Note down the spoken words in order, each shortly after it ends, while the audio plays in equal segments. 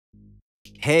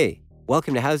Hey,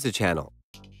 welcome to HOWZA channel.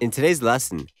 In today's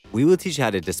lesson, we will teach you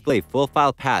how to display full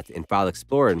file path in File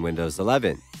Explorer in Windows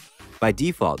 11. By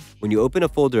default, when you open a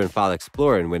folder in File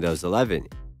Explorer in Windows 11,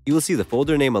 you will see the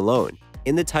folder name alone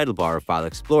in the title bar of File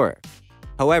Explorer.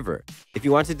 However, if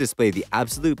you want to display the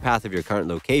absolute path of your current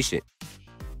location,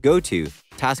 go to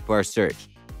Taskbar Search,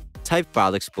 type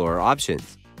File Explorer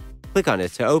Options, click on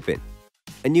it to open.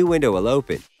 A new window will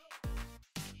open.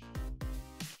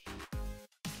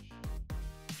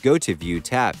 Go to View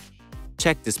tab.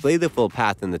 Check Display the full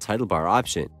path in the title bar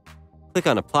option. Click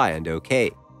on Apply and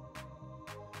OK.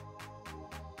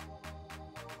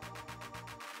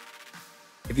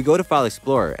 If you go to File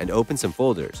Explorer and open some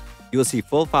folders, you will see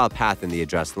full file path in the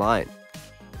address line.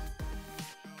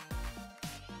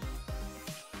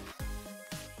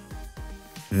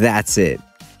 That's it.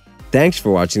 Thanks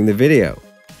for watching the video.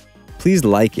 Please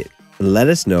like it and let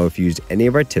us know if you used any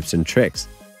of our tips and tricks.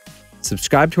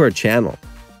 Subscribe to our channel.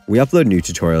 We upload new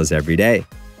tutorials every day.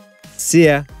 See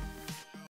ya!